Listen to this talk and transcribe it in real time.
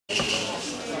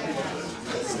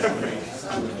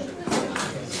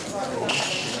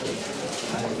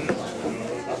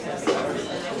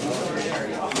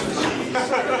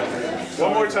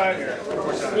One more time here.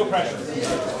 No pressure.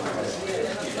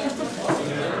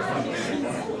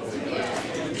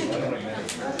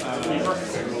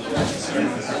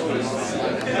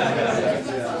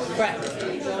 Brett.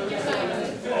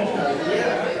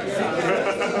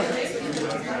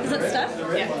 Is it stuff?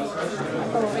 Yeah.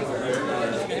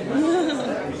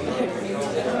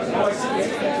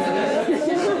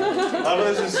 I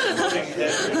was just looking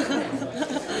at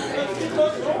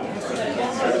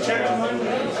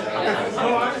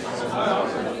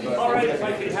All right, if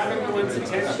I could have everyone's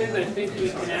attention, I think we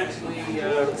can actually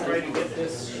try to get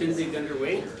this shindig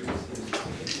underway.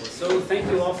 So thank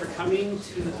you all for coming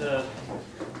to the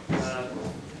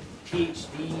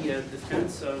PhD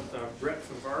defense of Brett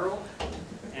Favaro.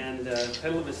 And the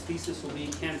title of his thesis will be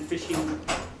Can Fishing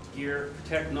Gear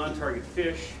Protect Non-Target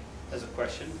Fish? As a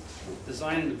question.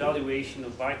 Design and evaluation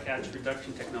of bycatch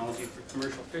reduction technology for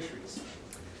commercial fisheries.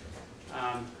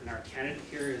 And our candidate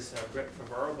here is Brett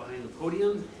Favaro behind the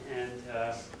podium, and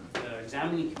the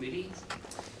examining committee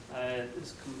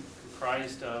is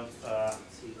comprised of, let's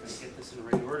see if I can get this in the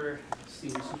right order,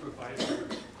 Senior Supervisor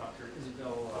Dr.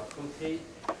 Isabel Cote,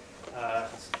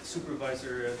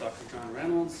 Supervisor Dr. John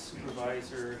Reynolds,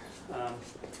 Supervisor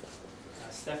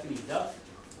Stephanie Duff,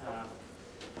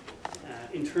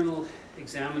 Internal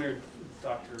Examiner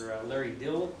Dr. Larry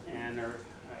Dill, and our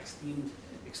esteemed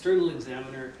External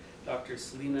Examiner Dr.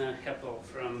 Selena Heppel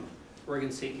from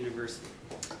Oregon State University.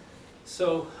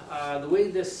 So the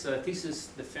way this thesis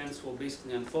defense will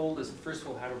basically unfold is first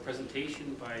we'll have a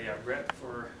presentation by Brett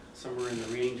for somewhere in the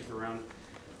range of around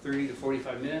 30 to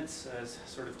 45 minutes, as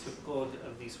sort of typical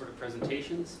of these sort of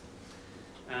presentations.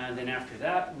 And then after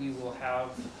that we will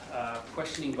have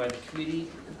questioning by the committee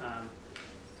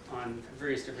on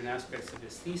various different aspects of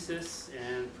his thesis,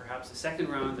 and perhaps a second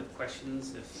round of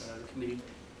questions if the committee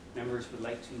members would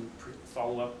like to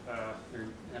follow up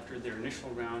after their initial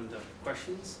round of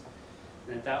questions.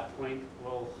 And at that point,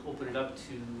 we'll open it up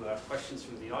to questions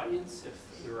from the audience,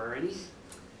 if there are any.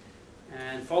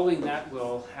 And following that,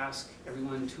 we'll ask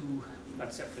everyone to,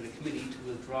 except for the committee, to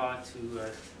withdraw to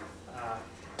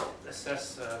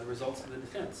assess the results of the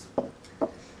defense.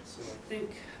 So I think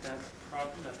that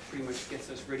pretty much gets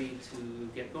us ready to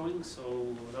get going.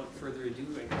 So without further ado,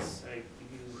 I guess I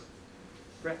give you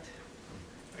Brett.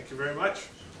 Thank you very much.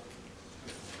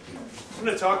 I'm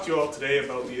going to talk to you all today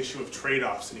about the issue of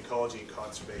trade-offs in ecology and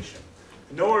conservation.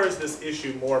 And nowhere is this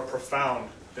issue more profound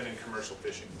than in commercial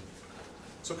fishing.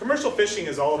 So commercial fishing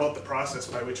is all about the process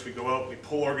by which we go out and we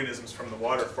pull organisms from the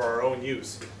water for our own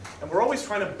use. And we're always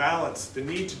trying to balance the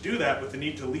need to do that with the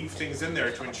need to leave things in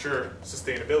there to ensure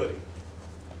sustainability.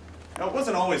 Now, it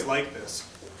wasn't always like this.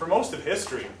 For most of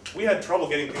history, we had trouble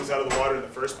getting things out of the water in the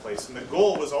first place, and the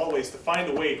goal was always to find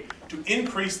a way to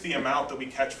increase the amount that we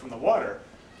catch from the water,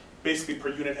 basically per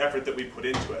unit effort that we put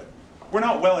into it. We're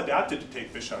not well adapted to take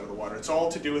fish out of the water. It's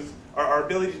all to do with, our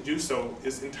ability to do so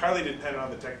is entirely dependent on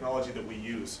the technology that we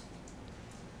use.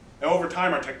 Now over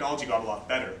time, our technology got a lot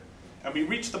better, and we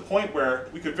reached the point where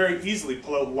we could very easily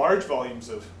pull out large volumes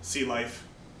of sea life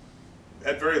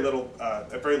at very little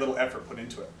effort put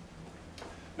into it.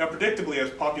 Now predictably, as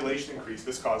population increased,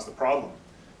 this caused the problem.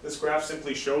 This graph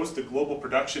simply shows the global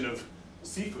production of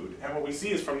seafood, and what we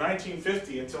see is from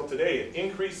 1950 until today, it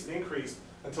increased and increased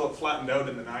until it flattened out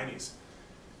in the 90s.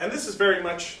 And this is very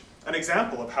much an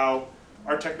example of how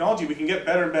our technology, we can get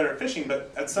better and better at fishing,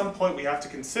 but at some point we have to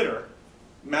consider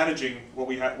managing what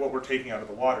we're taking out of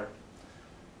the water.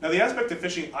 Now the aspect of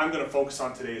fishing I'm going to focus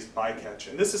on today is bycatch,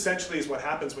 and this essentially is what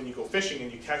happens when you go fishing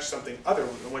and you catch something other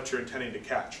than what you're intending to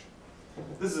catch.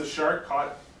 This is a shark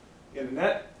caught in a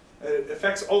net. It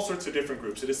affects all sorts of different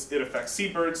groups. It affects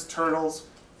seabirds, turtles,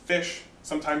 fish,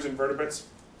 sometimes invertebrates,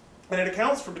 and it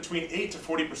accounts for between 8 to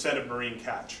 40% of marine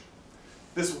catch.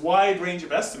 This wide range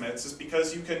of estimates is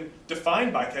because you can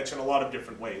define bycatch in a lot of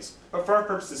different ways. But for our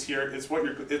purposes here,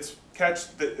 it's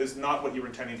catch that is not what you were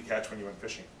intending to catch when you went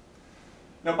fishing.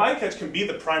 Now bycatch can be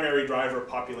the primary driver of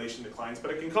population declines,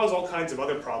 but it can cause all kinds of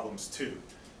other problems too.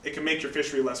 It can make your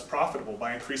fishery less profitable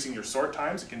by increasing your sort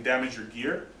times. It can damage your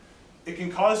gear. It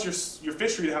can cause your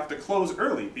fishery to have to close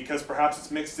early because perhaps it's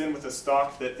mixed in with a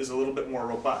stock that is a little bit more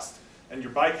robust, and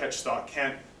your bycatch stock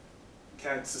can't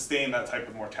sustain that type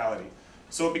of mortality.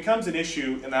 So it becomes an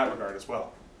issue in that regard as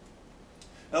well.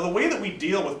 Now the way that we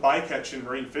deal with bycatch in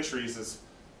marine fisheries is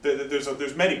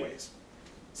there's many ways.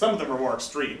 Some of them are more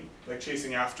extreme, like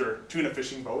chasing after tuna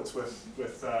fishing boats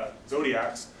with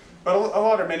zodiacs, but a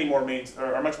lot are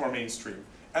much more mainstream.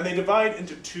 And they divide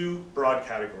into two broad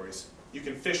categories. You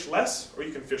can fish less or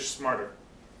you can fish smarter.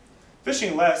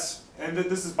 Fishing less, and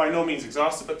this is by no means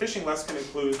exhaustive, but fishing less can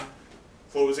include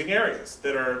closing areas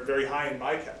that are very high in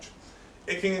bycatch.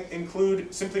 It can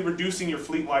include simply reducing your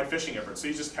fleet-wide fishing effort, so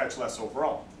you just catch less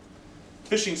overall.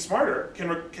 Fishing smarter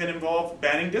can involve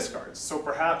banning discards. So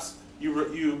perhaps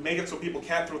you make it so people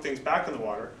can't throw things back in the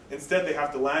water. Instead, they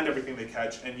have to land everything they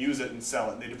catch and use it and sell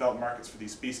it, and they develop markets for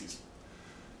these species.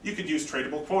 You could use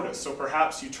tradable quotas. So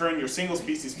perhaps you turn your single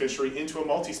species fishery into a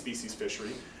multi-species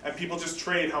fishery, and people just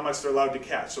trade how much they're allowed to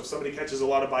catch. So if somebody catches a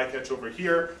lot of bycatch over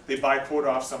here, they buy quota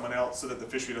off someone else so that the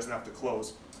fishery doesn't have to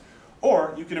close.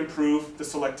 Or you can improve the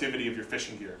selectivity of your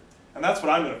fishing gear. And that's what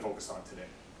I'm going to focus on today.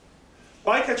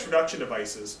 Bycatch reduction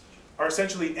devices are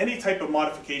essentially any type of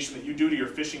modification that you do to your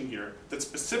fishing gear that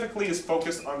specifically is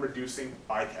focused on reducing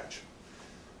bycatch.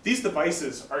 These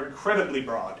devices are incredibly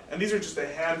broad, and these are just a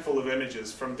handful of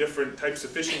images from different types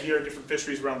of fishing gear, different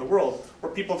fisheries around the world,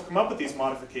 where people have come up with these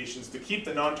modifications to keep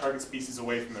the non-target species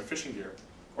away from their fishing gear,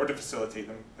 or to facilitate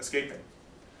them escaping.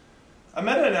 A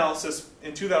meta-analysis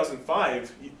in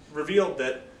 2005 revealed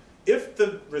that if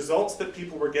the results that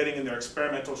people were getting in their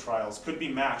experimental trials could be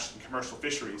matched in commercial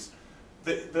fisheries,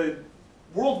 the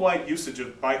worldwide usage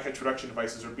of bycatch reduction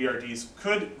devices, or BRDs,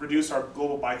 could reduce our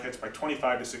global bycatch by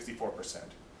 25 to 64%.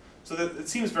 So that it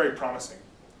seems very promising.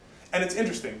 And it's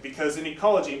interesting because in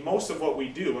ecology, most of what we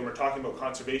do when we're talking about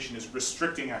conservation is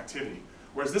restricting activity.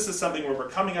 Whereas this is something where we're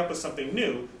coming up with something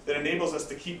new that enables us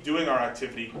to keep doing our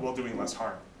activity while doing less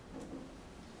harm.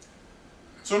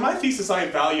 So in my thesis, I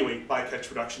evaluate bycatch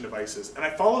reduction devices, and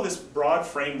I follow this broad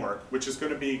framework, which is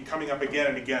going to be coming up again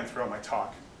and again throughout my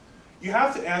talk. You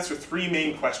have to answer three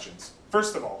main questions.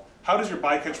 First of all, how does your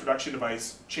bycatch reduction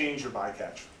device change your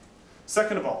bycatch?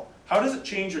 Second of all, how does it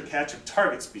change your catch of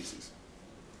target species?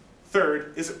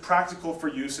 Third, is it practical for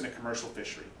use in a commercial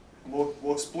fishery? And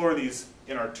we'll explore these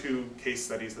in our two case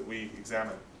studies that we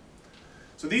examine.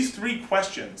 So these three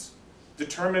questions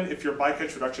determine if your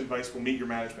bycatch reduction device will meet your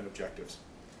management objectives.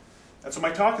 And so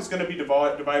my talk is going to be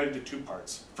divided into two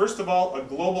parts. First of all, a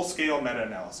global scale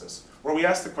meta-analysis, where we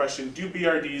ask the question, do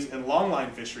BRDs in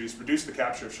longline fisheries reduce the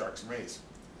capture of sharks and rays?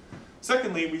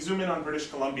 Secondly, we zoom in on British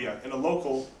Columbia in a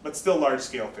local, but still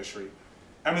large-scale fishery.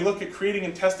 And we look at creating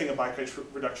and testing a bycatch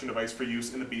reduction device for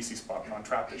use in the BC spot pond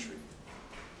trap fishery.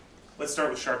 Let's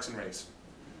start with sharks and rays.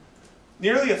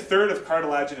 Nearly a third of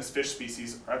cartilaginous fish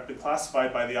species have been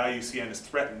classified by the IUCN as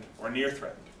threatened or near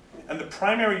threatened. And the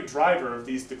primary driver of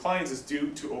these declines is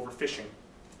due to overfishing.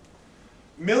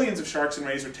 Millions of sharks and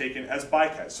rays are taken as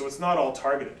bycatch, so it's not all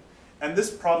targeted. And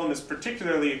this problem is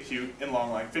particularly acute in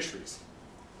longline fisheries.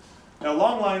 Now,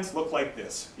 long lines look like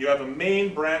this. You have a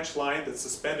main branch line that's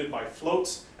suspended by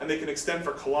floats, and they can extend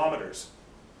for kilometers.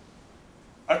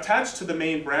 Attached to the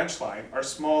main branch line are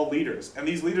small leaders, and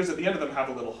these leaders at the end of them have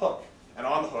a little hook, and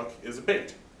on the hook is a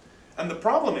bait. And the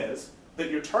problem is that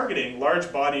you're targeting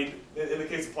large-bodied, in the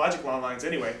case of pelagic long lines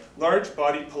anyway,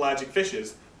 large-bodied pelagic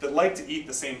fishes that like to eat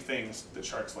the same things that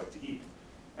sharks like to eat.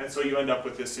 And so you end up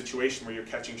with this situation where you're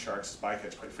catching sharks as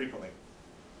bycatch quite frequently.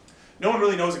 No one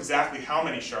really knows exactly how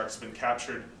many sharks have been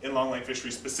captured in longline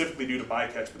fisheries specifically due to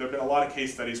bycatch, but there have been a lot of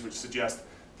case studies which suggest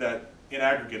that in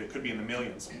aggregate it could be in the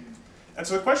millions. And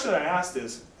so the question that I asked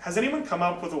is, has anyone come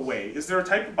up with a way, is there a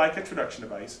type of bycatch reduction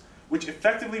device which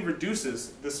effectively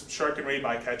reduces this shark and ray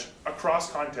bycatch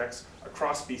across contexts,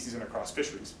 across species, and across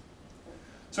fisheries?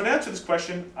 So to answer this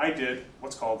question, I did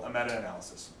what's called a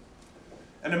meta-analysis.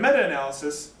 And a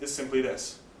meta-analysis is simply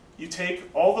this. You take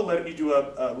all the you do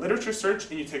a literature search,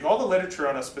 and you take all the literature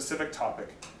on a specific topic,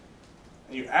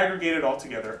 and you aggregate it all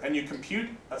together, and you compute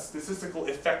a statistical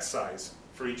effect size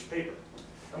for each paper.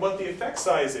 And what the effect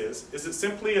size is it's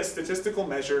simply a statistical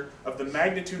measure of the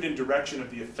magnitude and direction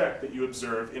of the effect that you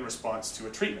observe in response to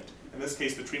a treatment. In this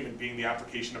case, the treatment being the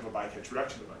application of a bycatch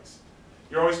reduction device.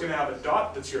 You're always going to have a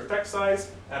dot that's your effect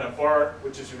size, and a bar,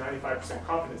 which is your 95%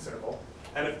 confidence interval.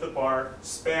 And if the bar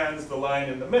spans the line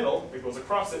in the middle, it goes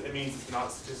across it, it means it's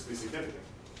not statistically significant.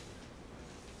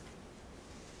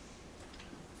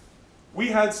 We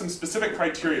had some specific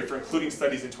criteria for including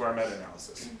studies into our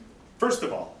meta-analysis. First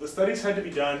of all, the studies had to be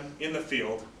done in the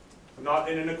field, not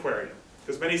in an aquarium,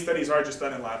 because many studies are just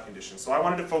done in lab conditions. So I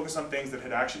wanted to focus on things that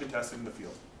had actually been tested in the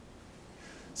field.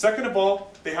 Second of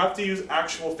all, they have to use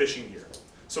actual fishing gear.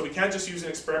 So we can't just use an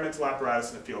experimental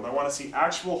apparatus in the field. I want to see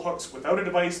actual hooks without a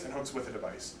device and hooks with a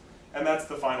device. And that's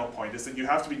the final point, is that you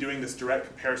have to be doing this direct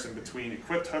comparison between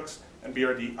equipped hooks and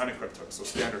BRD unequipped hooks, so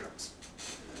standard hooks.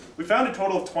 We found a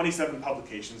total of 27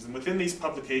 publications, and within these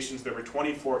publications there were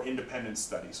 24 independent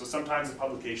studies. So sometimes a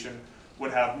publication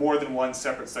would have more than one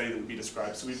separate study that would be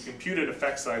described. So we've computed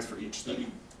effect size for each study.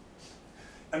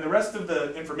 And the rest of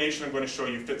the information I'm going to show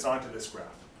you fits onto this graph.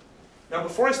 Now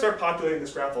before I start populating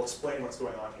this graph, I'll explain what's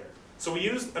going on here. So we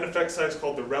used an effect size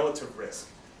called the relative risk.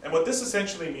 And what this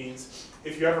essentially means,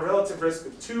 if you have a relative risk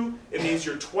of 2, it means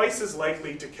you're twice as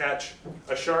likely to catch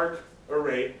a shark, a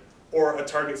ray, or a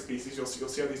target species. You'll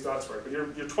see how these dots work. But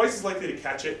you're twice as likely to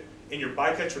catch it in your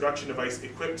bycatch reduction device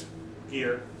equipped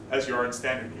gear as you are in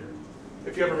standard gear.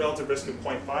 If you have a relative risk of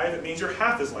 0.5, it means you're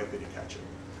half as likely to catch it.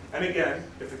 And again,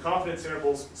 if the confidence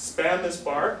intervals span this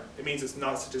bar, it means it's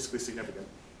not statistically significant.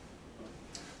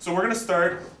 So we're going to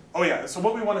start, so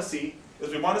what we want to see is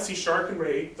we want to see shark and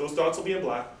ray, those dots will be in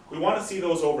black. We want to see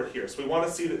those over here. So we want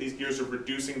to see that these gears are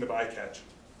reducing the bycatch.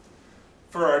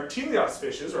 For our teleos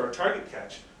fishes, or our target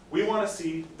catch, we want to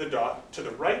see the dot to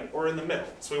the right or in the middle.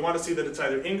 So we want to see that it's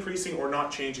either increasing or not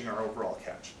changing our overall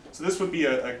catch. So this would be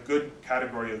a good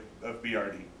category of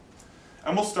BRD.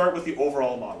 And we'll start with the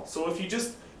overall model. So if you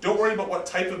just don't worry about what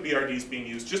type of BRD is being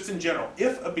used, just in general,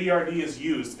 if a BRD is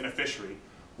used in a fishery,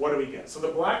 what do we get? So the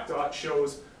black dot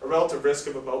shows a relative risk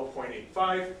of about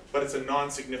 0.85, but it's a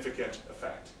non-significant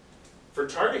effect. For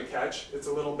target catch, it's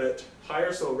a little bit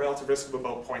higher, so a relative risk of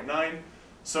about 0.9.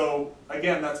 So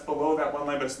again, that's below that one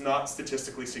line, but it's not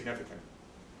statistically significant.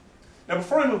 Now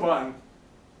before I move on,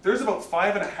 there's about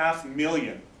 5.5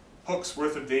 million hooks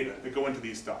worth of data that go into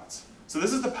these dots. So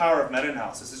this is the power of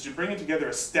meta-analysis, is you're bringing together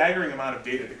a staggering amount of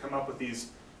data to come up with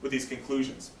these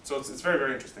conclusions. So it's very,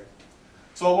 very interesting.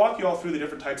 So I'll walk you all through the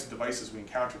different types of devices we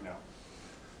encountered now.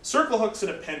 Circle hooks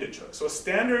and appendage hooks. So a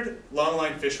standard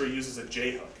longline fishery uses a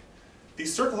J hook.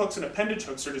 These circle hooks and appendage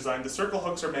hooks are designed, the circle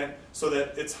hooks are meant so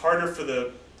that it's harder for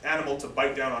the animal to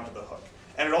bite down onto the hook.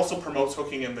 And it also promotes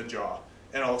hooking in the jaw.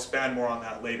 And I'll expand more on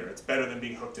that later. It's better than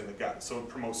being hooked in the gut, so it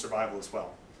promotes survival as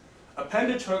well.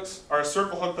 Appendage hooks are a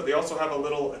circle hook, but they also have a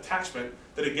little attachment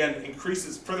that again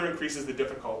further increases the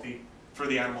difficulty for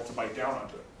the animal to bite down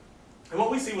onto it. And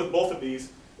what we see with both of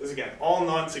these is, again, all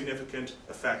non-significant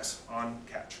effects on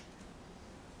catch.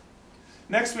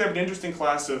 Next, we have an interesting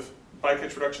class of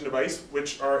bycatch reduction device,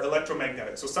 which are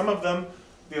electromagnetic. So some of them,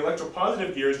 the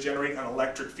electropositive gears generate an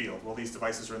electric field while these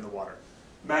devices are in the water.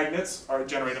 Magnets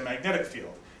generate a magnetic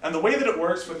field. And the way that it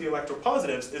works with the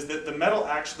electropositives is that the metal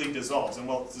actually dissolves, and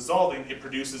while it's dissolving, it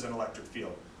produces an electric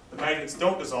field. The magnets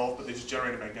don't dissolve, but they just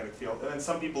generate a magnetic field. And then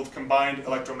some people have combined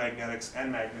electromagnetics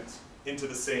and magnets into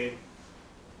the same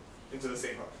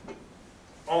hook.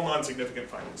 All non-significant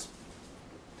findings.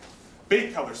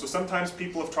 Bait color. So sometimes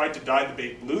people have tried to dye the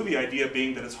bait blue, the idea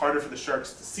being that it's harder for the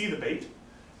sharks to see the bait.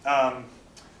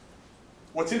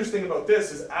 What's interesting about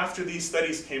this is after these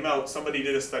studies came out, somebody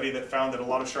did a study that found that a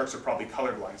lot of sharks are probably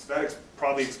colorblind. So that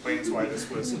probably explains why this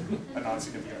was a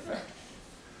non-significant effect.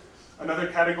 Another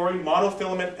category,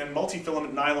 monofilament and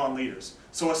multifilament nylon leaders.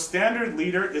 So a standard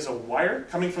leader is a wire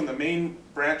coming from the main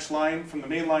branch line, from the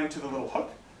main line to the little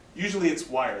hook. Usually it's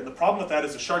wire. And the problem with that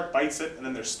is the shark bites it and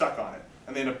then they're stuck on it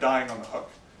and they end up dying on the hook.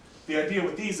 The idea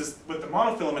with these is, with the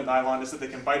monofilament nylon, is that they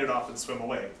can bite it off and swim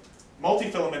away.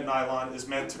 Multifilament nylon is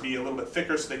meant to be a little bit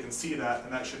thicker so they can see that,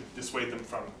 and that should dissuade them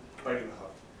from biting the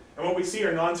hook. And what we see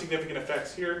are non-significant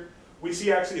effects here. We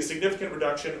see actually a significant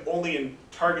reduction only in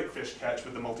target fish catch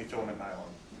with the multifilament nylon.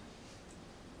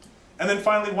 And then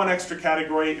finally, one extra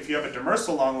category, if you have a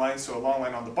demersal longline, so a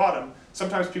longline on the bottom,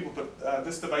 sometimes people put,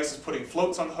 this device is putting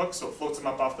floats on the hook, so it floats them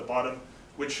up off the bottom,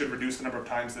 which should reduce the number of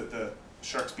times that the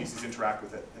shark species interact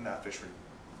with it in that fishery.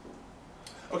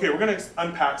 Okay, we're going to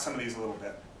unpack some of these a little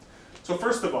bit. So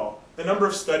first of all, the number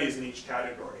of studies in each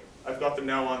category. I've got them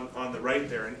now on the right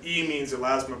there. And E means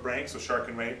elasmobranch, so shark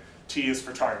and ray. T is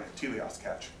for target, teleos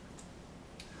catch.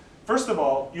 First of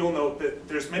all, you'll note that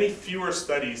there's many fewer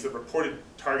studies that reported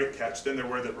target catch than there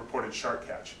were that reported shark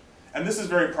catch. And this is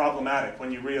very problematic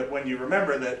when you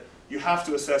remember that you have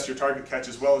to assess your target catch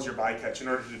as well as your bycatch in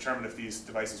order to determine if these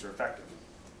devices are effective.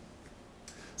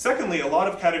 Secondly, a lot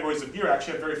of categories of gear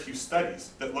actually have very few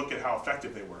studies that look at how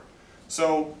effective they were.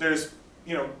 So there's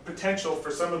potential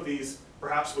for some of these,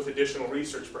 perhaps with additional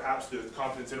research, perhaps the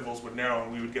confidence intervals would narrow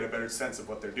and we would get a better sense of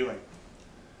what they're doing.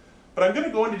 But I'm going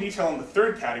to go into detail on the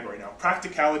third category now,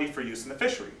 practicality for use in the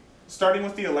fishery, starting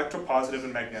with the electropositive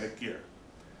and magnetic gear.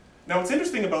 Now what's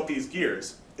interesting about these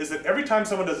gears is that every time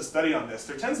someone does a study on this,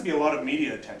 there tends to be a lot of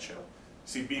media attention. You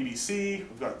see BBC,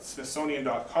 we've got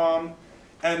Smithsonian.com,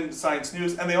 and Science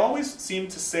News, and they always seem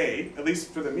to say, at least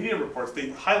for the media reports,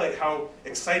 they highlight how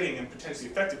exciting and potentially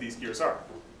effective these gears are.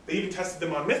 They even tested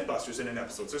them on Mythbusters in an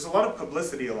episode. So there's a lot of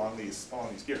publicity along these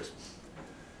gears.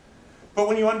 But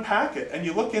when you unpack it and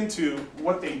you look into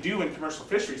what they do in commercial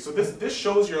fisheries, so this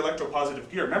shows your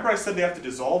electropositive gear. Remember I said they have to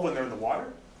dissolve when they're in the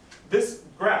water? This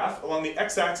graph along the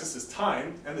x-axis is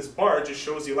time, and this bar just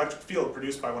shows the electric field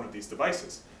produced by one of these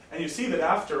devices. And you see that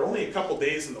after only a couple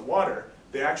days in the water,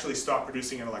 they actually stop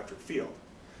producing an electric field.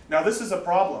 Now this is a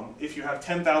problem if you have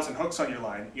 10,000 hooks on your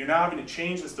line. You're now having to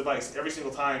change this device every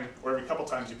single time or every couple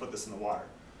times you put this in the water.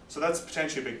 So that's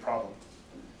potentially a big problem.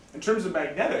 In terms of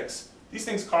magnetics, these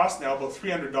things cost now about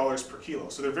 $300 per kilo,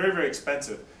 so they're very, very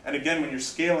expensive. And again, when you're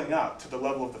scaling up to the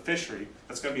level of the fishery,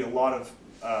 that's going to be a lot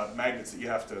of magnets that you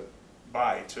have to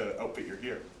buy to outfit your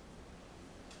gear.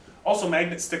 Also,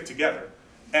 magnets stick together.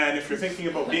 And if you're thinking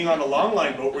about being on a long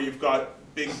line boat where you've got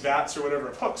big vats or whatever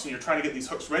of hooks and you're trying to get these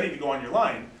hooks ready to go on your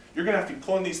line, you're going to have to be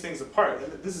pulling these things apart.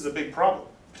 And this is a big problem,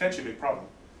 potentially a big problem.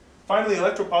 Finally,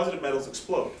 electropositive metals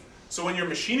explode. So when you're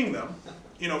machining them,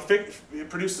 you know, it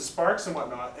produces sparks and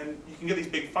whatnot, and you can get these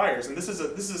big fires. And this is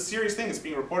a serious thing that's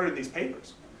being reported in these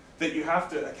papers, that you have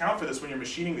to account for this when you're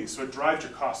machining these, so it drives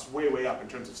your costs way, way up in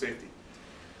terms of safety.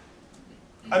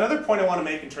 Another point I want to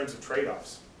make in terms of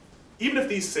trade-offs. Even if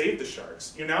these save the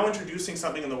sharks, you're now introducing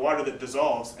something in the water that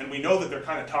dissolves, and we know that they're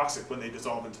kind of toxic when they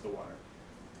dissolve into the water.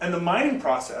 And the mining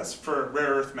process for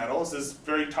rare earth metals is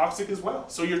very toxic as well.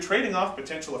 So you're trading off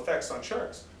potential effects on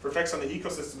sharks for effects on the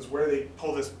ecosystems where they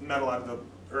pull this metal out of the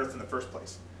earth in the first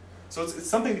place. So it's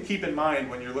something to keep in mind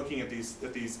when you're looking at these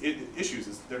issues,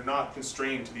 is they're not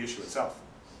constrained to the issue itself.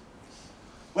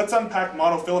 Let's unpack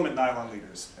monofilament nylon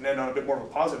leaders, and end on a bit more of a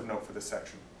positive note for this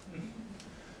section.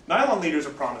 Nylon leaders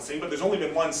are promising, but there's only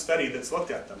been one study that's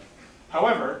looked at them.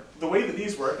 However, the way that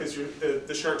these work is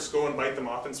the sharks go and bite them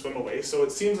off and swim away, so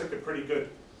it seems like a pretty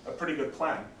good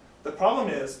plan. The problem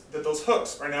is that those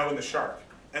hooks are now in the shark,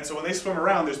 and so when they swim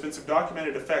around, there's been some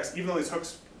documented effects. Even though these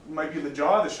hooks might be in the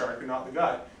jaw of the shark and not the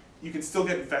gut, you can still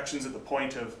get infections at the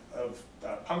point of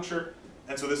puncture,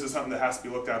 and so this is something that has to be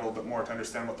looked at a little bit more to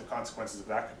understand what the consequences of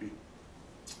that could be.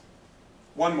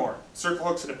 One more, circle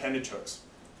hooks and appendage hooks.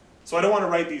 So I don't want to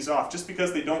write these off. Just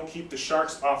because they don't keep the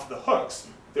sharks off the hooks,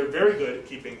 they're very good at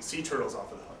keeping sea turtles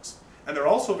off of the hooks. And they're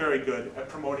also very good at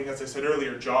promoting, as I said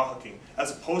earlier, jaw hooking,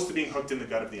 as opposed to being hooked in the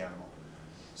gut of the animal.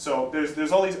 So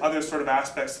there's all these other sort of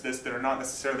aspects to this that are not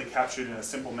necessarily captured in a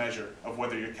simple measure of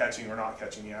whether you're catching or not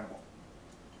catching the animal.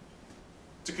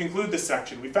 To conclude this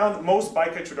section, we found that most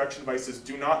bycatch reduction devices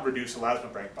do not reduce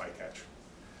elasmobranch bycatch.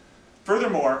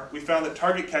 Furthermore, we found that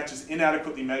target catch is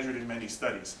inadequately measured in many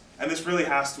studies, and this really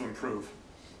has to improve.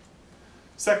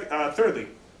 Thirdly,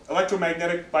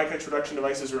 electromagnetic bycatch reduction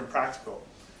devices are impractical,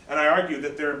 and I argue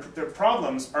that their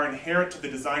problems are inherent to the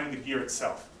design of the gear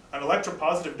itself. An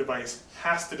electropositive device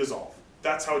has to dissolve.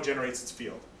 That's how it generates its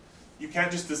field. You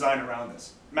can't just design around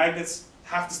this. Magnets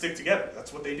have to stick together.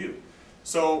 That's what they do.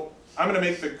 So I'm going to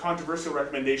make the controversial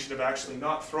recommendation of actually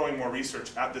not throwing more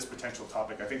research at this potential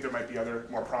topic. I think there might be other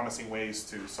more promising ways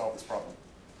to solve this problem.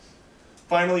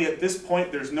 Finally, at this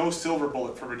point, there's no silver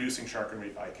bullet for reducing shark and ray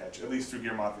bycatch, at least through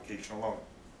gear modification alone.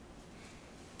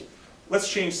 Let's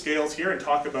change scales here and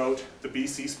talk about the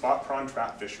BC spot prawn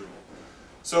trap fishery.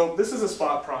 So this is a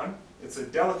spot prawn. It's a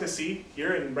delicacy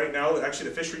here, and right now, actually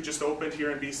the fishery just opened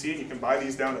here in BC, and you can buy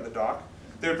these down at the dock.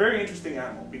 They're a very interesting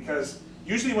animal because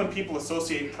usually when people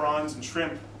associate prawns and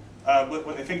shrimp,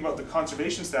 when they think about the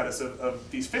conservation status of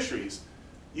these fisheries,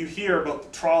 you hear about the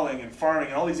trawling and farming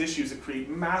and all these issues that create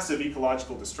massive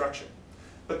ecological destruction.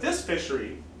 But this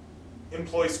fishery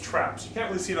employs traps. You can't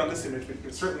really see it on this image, but you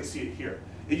can certainly see it here.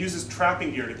 It uses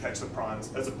trapping gear to catch the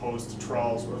prawns as opposed to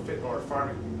trawls or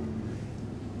farming.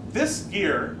 This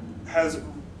gear has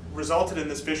resulted in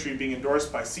this fishery being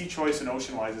endorsed by Sea Choice and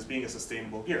OceanWise as being a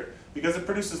sustainable gear because it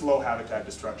produces low habitat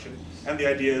destruction, and the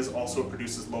idea is also it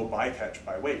produces low bycatch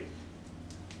by weight.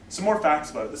 Some more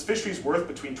facts about it. This fishery is worth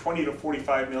between $20 to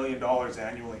 $45 million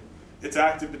annually. It's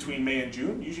active between May and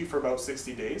June, usually for about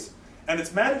 60 days, and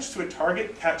it's managed to a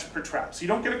target catch per trap. So you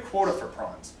don't get a quota for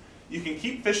prawns. You can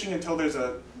keep fishing until there's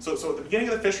so at the beginning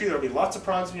of the fishery there will be lots of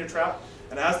prawns in your trap,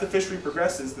 and as the fishery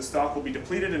progresses, the stock will be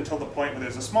depleted until the point where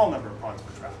there's a small number of prawns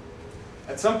per trap.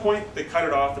 At some point, they cut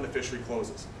it off and the fishery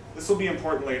closes. This will be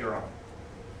important later on.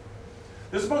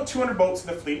 There's about 200 boats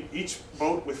in the fleet, each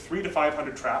boat with 300 to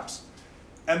 500 traps.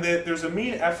 And there's a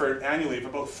mean effort annually of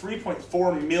about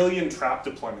 3.4 million trap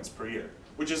deployments per year,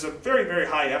 which is a very, very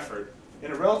high effort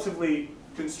in a relatively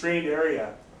constrained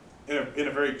area in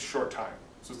a very short time.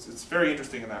 So it's very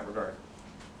interesting in that regard.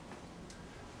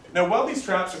 Now, while these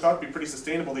traps are thought to be pretty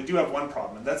sustainable, they do have one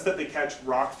problem, and that's that they catch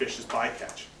rockfish as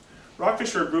bycatch.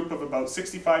 Rockfish are a group of about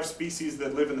 65 species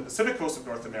that live in the Pacific coast of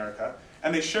North America,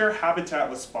 and they share habitat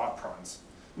with spot prawns.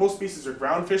 Most species are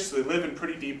groundfish, so they live in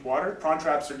pretty deep water. Prawn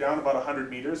traps are down about 100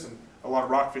 meters, and a lot of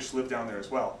rockfish live down there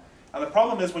as well. And the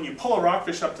problem is when you pull a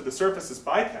rockfish up to the surface as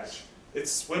bycatch,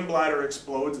 its swim bladder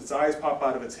explodes, its eyes pop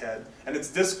out of its head, and its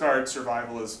discard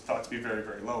survival is thought to be very,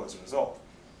 very low as a result.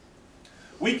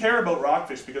 We care about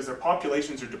rockfish because their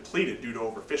populations are depleted due to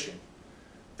overfishing.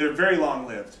 They're very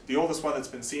long-lived. The oldest one that's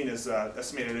been seen is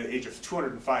estimated at an age of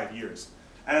 205 years.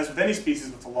 And as with any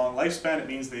species with a long lifespan, it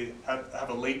means they have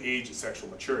a late age of sexual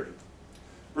maturity.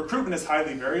 Recruitment is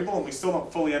highly variable, and we still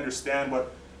don't fully understand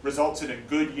what results in a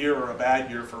good year or a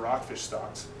bad year for rockfish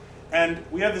stocks. And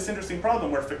we have this interesting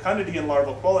problem where fecundity and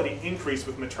larval quality increase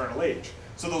with maternal age.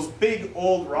 So those big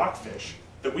old rockfish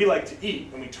that we like to eat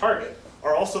when we target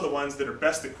are also the ones that are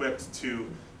best equipped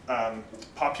to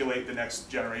populate the next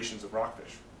generations of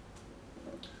rockfish.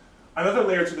 Another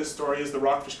layer to this story is the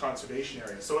rockfish conservation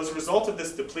area. So as a result of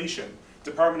this depletion,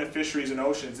 Department of Fisheries and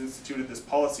Oceans instituted this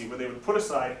policy where they would put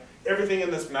aside everything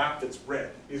in this map that's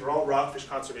red. These are all rockfish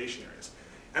conservation areas.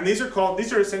 And these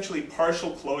are essentially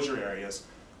partial closure areas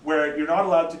where you're not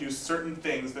allowed to do certain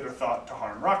things that are thought to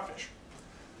harm rockfish.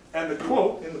 And the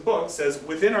quote in the book says,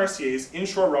 within RCAs,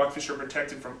 inshore rockfish are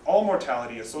protected from all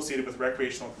mortality associated with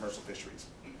recreational and commercial fisheries.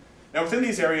 Now within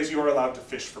these areas, you are allowed to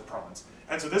fish for prawns.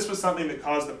 And so this was something that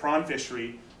caused the prawn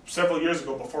fishery several years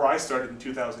ago, before I started in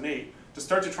 2008, to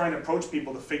start to try and approach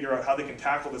people to figure out how they can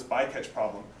tackle this bycatch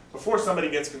problem before somebody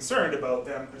gets concerned about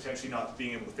them potentially not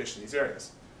being able to fish in these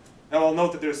areas. Now I'll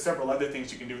note that there's several other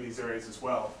things you can do in these areas as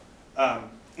well,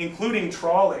 including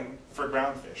trawling for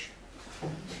groundfish.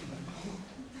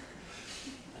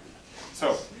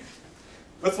 So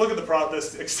let's look at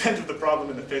the extent of the problem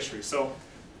in the fishery. So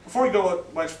before we go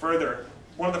much further,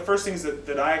 one of the first things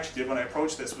that I actually did when I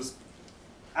approached this was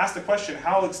ask the question,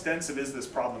 how extensive is this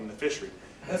problem in the fishery?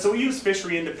 And so we used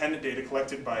fishery independent data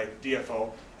collected by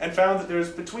DFO and found that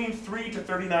there's between 3 to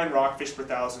 39 rockfish per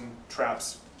thousand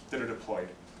traps that are deployed,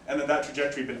 and that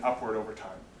trajectory has been upward over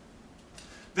time.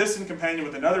 This, in companion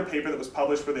with another paper that was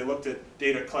published where they looked at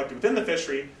data collected within the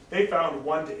fishery, they found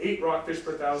 1 to 8 rockfish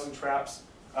per thousand traps,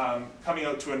 coming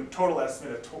out to a total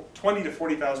estimate of 20 to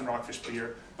 40,000 rockfish per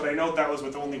year. But I note that was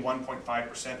with only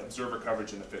 1.5% observer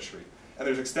coverage in the fishery. And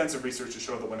there's extensive research to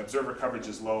show that when observer coverage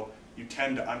is low, you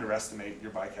tend to underestimate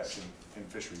your bycatch in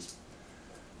fisheries.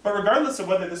 But regardless of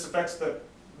whether this affects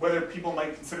whether people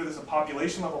might consider this a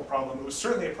population level problem, it was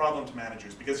certainly a problem to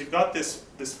managers because you've got this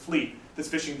fleet that's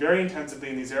fishing very intensively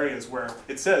in these areas where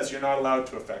it says you're not allowed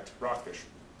to affect rockfish.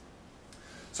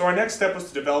 So our next step was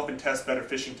to develop and test better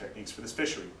fishing techniques for this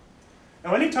fishery.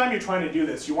 Now anytime you're trying to do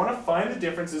this, you want to find the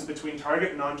differences between target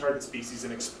and non-target species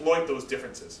and exploit those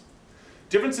differences.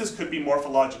 Differences could be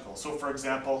morphological. So for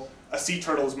example, a sea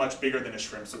turtle is much bigger than a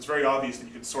shrimp, so it's very obvious that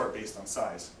you could sort based on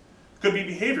size. Could be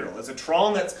behavioral. As a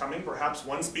trawl net's coming, perhaps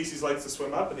one species likes to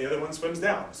swim up and the other one swims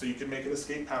down, so you can make an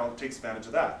escape panel that takes advantage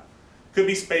of that. Could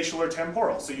be spatial or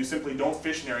temporal, so you simply don't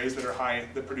fish in areas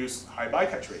that produce high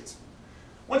bycatch rates.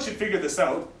 Once you figure this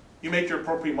out, you make your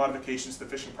appropriate modifications to the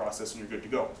fishing process and you're good to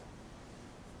go.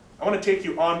 I want to take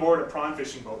you on board a prawn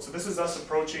fishing boat. So this is us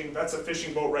approaching, that's a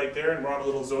fishing boat right there, and we're on a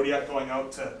little Zodiac going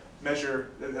out to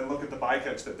measure and look at the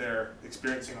bycatch that they're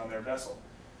experiencing on their vessel.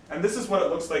 And this is what it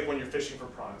looks like when you're fishing for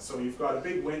prawns. So you've got a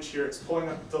big winch here, it's pulling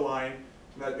up the line,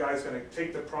 and that guy's going to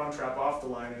take the prawn trap off the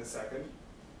line in a second.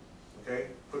 Okay,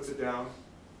 puts it down,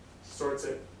 sorts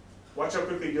it. Watch how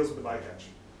quickly he deals with the bycatch.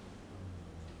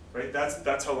 Right,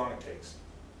 that's how long it takes.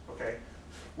 Okay,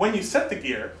 when you set the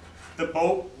gear, the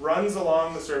boat runs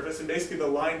along the surface and basically the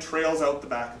line trails out the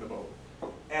back of the boat.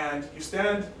 And you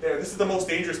stand there. This is the most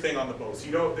dangerous thing on the boat.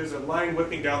 So there's a line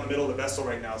whipping down the middle of the vessel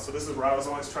right now. So this is where I was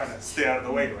always trying to stay out of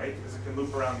the way, right? Because it can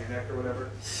loop around your neck or whatever.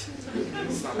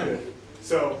 It's not good.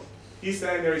 So he's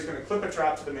standing there, he's going to clip a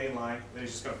trap to the main line, and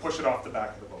he's just going to push it off the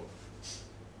back of the boat.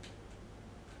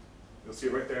 You'll see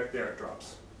it right there. There it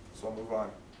drops. So I'll move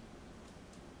on.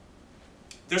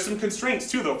 There's some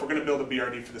constraints too, though, if we're going to build a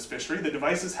BRD for this fishery. The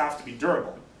devices have to be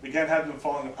durable. We can't have them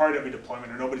falling apart every deployment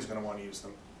or nobody's going to want to use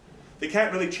them. They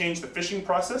can't really change the fishing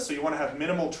process, so you want to have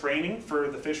minimal training for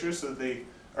the fishers so that they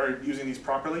are using these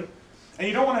properly. And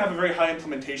you don't want to have a very high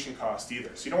implementation cost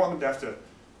either. So you don't want them to have to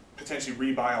potentially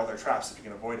rebuy all their traps if you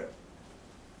can avoid it.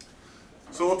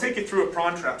 So we'll take you through a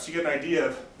prawn trap so you get an idea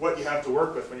of what you have to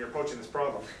work with when you're approaching this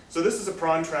problem. So this is a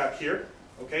prawn trap here.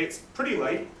 Okay, it's pretty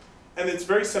light. And it's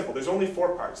very simple. There's only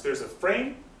 4 parts. There's a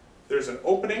frame, there's an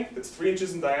opening that's 3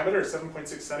 inches in diameter, or 7.6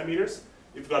 centimeters.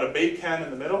 You've got a bait can in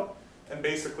the middle, and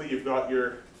basically you've got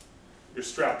your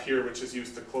strap here, which is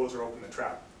used to close or open the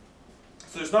trap.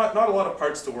 So there's not a lot of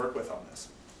parts to work with on this.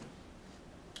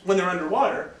 When they're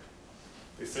underwater,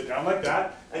 they sit down like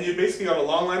that, and you've basically got a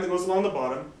long line that goes along the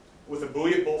bottom with a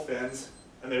buoy at both ends,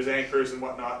 and there's anchors and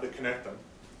whatnot that connect them.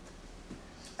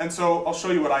 And so I'll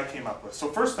show you what I came up with. So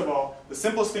first of all, the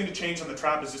simplest thing to change on the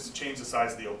trap is just to change the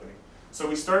size of the opening. So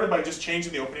we started by just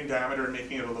changing the opening diameter and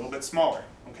making it a little bit smaller,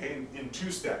 okay, in 2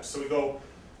 steps. So we go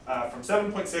from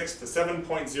 7.6 to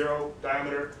 7.0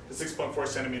 diameter to 6.4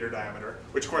 centimeter diameter,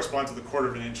 which corresponds to the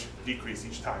 1/4 inch decrease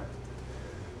each time.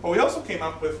 But we also came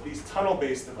up with these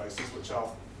tunnel-based devices, which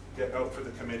I'll get out for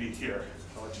the committee here.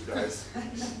 I'll let you guys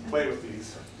play with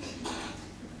these.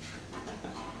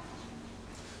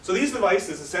 So these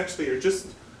devices essentially are just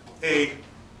a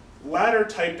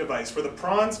ladder-type device where the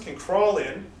prawns can crawl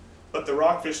in, but the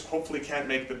rockfish hopefully can't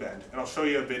make the bend. And I'll show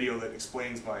you a video that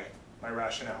explains my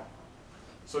rationale.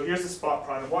 So here's the spot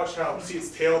prawn, and watch how, see its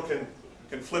tail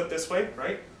can flip this way,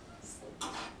 right?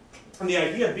 And the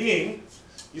idea being,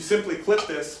 you simply clip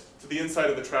this to the inside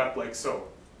of the trap like so,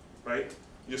 right?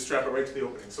 You just strap it right to the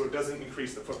opening, so it doesn't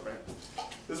increase the footprint.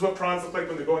 This is what prawns look like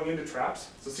when they're going into traps.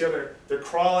 So see how they're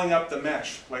crawling up the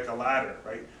mesh like a ladder,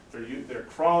 right? They're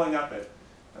crawling up it,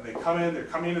 and they're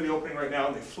coming into the opening right now,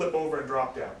 and they flip over and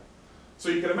drop down. So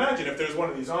you can imagine if there's one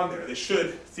of these on there, they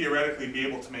should theoretically be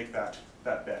able to make that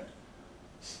bend.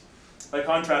 By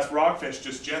contrast, rockfish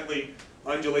just gently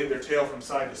undulate their tail from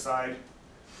side to side.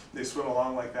 They swim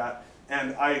along like that.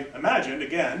 And I imagined,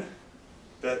 again,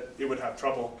 that it would have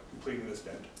trouble completing this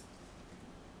bend.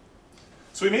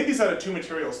 So we made these out of 2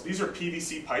 materials. These are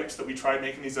PVC pipes that we tried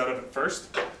making these out of at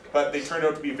first, but they turned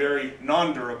out to be very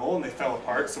non-durable and they fell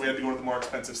apart, so we had to go to the more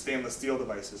expensive stainless steel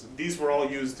devices. And these were all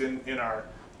used in our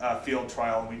field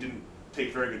trial, and we didn't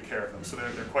take very good care of them, so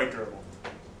they're quite durable.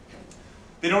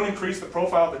 They don't increase the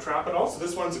profile of the trap at all, so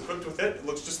this one's equipped with it. It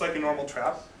looks just like a normal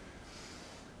trap.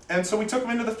 And so we took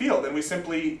them into the field, and we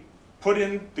simply put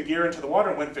in the gear into the water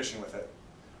and went fishing with it.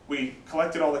 We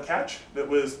collected all the catch that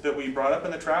we brought up in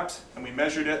the traps, and we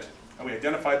measured it, and we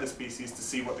identified the species to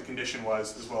see what the condition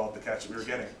was as well of the catch that we were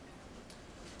getting.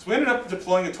 So we ended up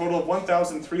deploying a total of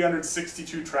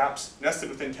 1,362 traps nested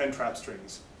within 10 trap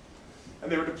strings.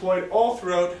 And they were deployed all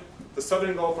throughout the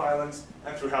southern Gulf Islands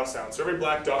and through Howe Sound. So every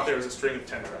black dot there is a string of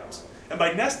 10 traps. And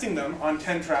by nesting them on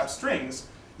 10 trap strings,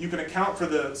 you can account for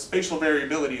the spatial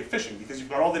variability of fishing because you've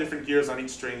got all the different gears on each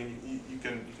string and you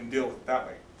can deal with it that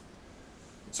way.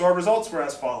 So our results were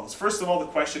as follows. First of all, the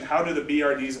question, how do the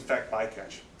BRDs affect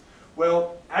bycatch?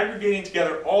 Well, aggregating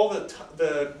together all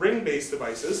the ring-based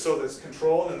devices, so this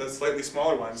control and the slightly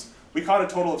smaller ones, we caught a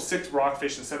total of 6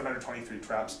 rockfish and 723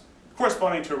 traps,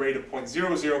 corresponding to a rate of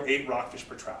 0.008 rockfish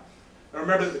per trap. Now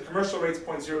remember that the commercial rate's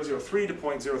 0.003 to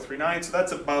 0.039, so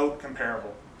that's about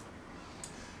comparable.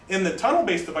 In the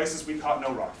tunnel-based devices, we caught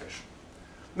no rockfish.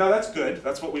 Now that's good,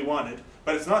 that's what we wanted,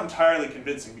 but it's not entirely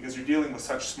convincing because you're dealing with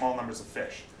such small numbers of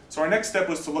fish. So our next step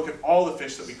was to look at all the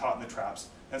fish that we caught in the traps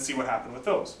and see what happened with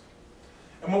those.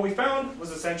 And what we found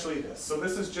was essentially this. So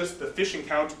this is just the fishing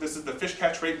count, this is the fish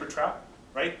catch rate per trap,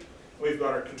 right? We've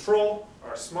got our control,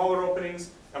 our smaller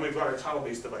openings, and we've got our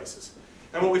tunnel-based devices.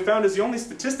 And what we found is the only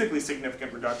statistically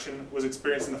significant reduction was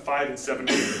experienced in the 5 and 7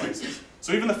 ring devices.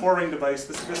 So even the 4-ring device,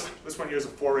 this one here is a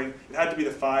 4-ring, it had to be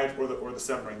the 5 or the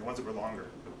 7 ring, the ones that were longer.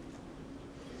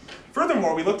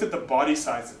 Furthermore, we looked at the body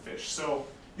size of fish. So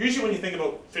usually when you think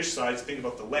about fish size, you think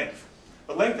about the length.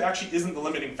 But length actually isn't the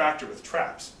limiting factor with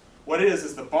traps. What it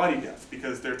is the body depth,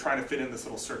 because they're trying to fit in this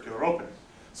little circular opening.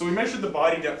 So we measured the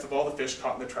body depth of all the fish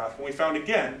caught in the trap, and we found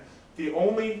again, the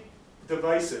only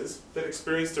devices that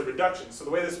experienced a reduction. So the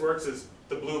way this works is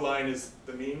the blue line is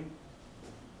the mean,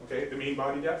 okay, the mean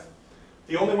body depth.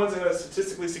 The only ones that had a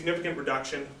statistically significant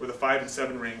reduction were the 5 and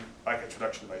 7 ring bycatch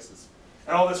reduction devices.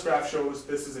 And all this graph shows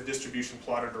this is a distribution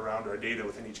plotted around our data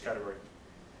within each category.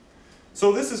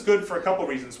 So this is good for a couple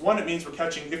reasons. One, it means we're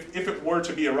catching, if it were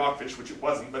to be a rockfish, which it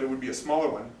wasn't, but it would be a smaller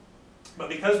one. But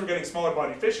because we're getting smaller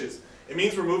bodied fishes, it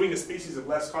means we're moving to species of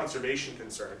less conservation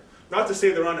concern. Not to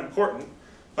say they're unimportant,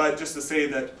 but just to say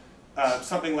that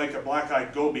something like a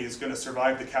black-eyed goby is going to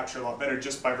survive the capture a lot better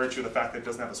just by virtue of the fact that it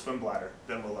doesn't have a swim bladder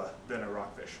than a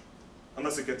rockfish.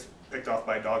 Unless it gets picked off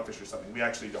by a dogfish or something. We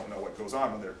actually don't know what goes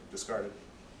on when they're discarded.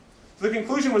 So the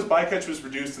conclusion was bycatch was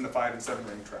reduced in the 5 and 7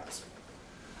 ring traps.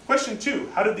 Question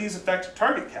 2, how did these affect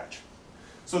target catch?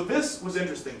 So this was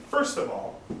interesting. First of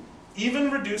all,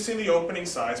 even reducing the opening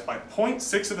size by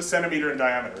 0.6 of a centimeter in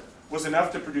diameter was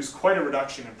enough to produce quite a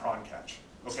reduction in prawn catch.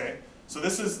 Okay? So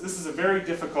this is a very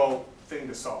difficult thing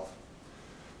to solve.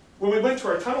 When we went to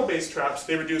our tunnel-based traps,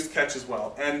 they reduced catch as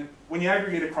well. And when you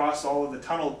aggregate across all of the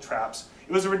tunnel traps,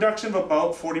 it was a reduction of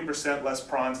about 40% less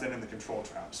prawns than in the control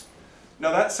traps.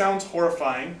 Now that sounds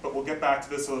horrifying, but we'll get back to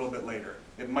this a little bit later.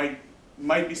 It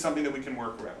might be something that we can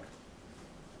work around.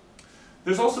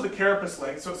 There's also the carapace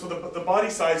length, so the body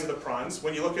size of the prawns.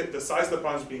 When you look at the size of the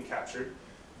prawns being captured,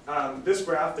 this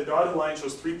graph, the dotted line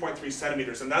shows 3.3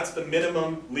 centimeters, and that's the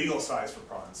minimum legal size for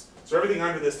prawns. So everything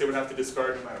under this they would have to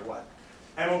discard no matter what.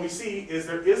 And what we see is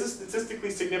there is a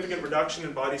statistically significant reduction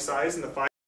in body size in the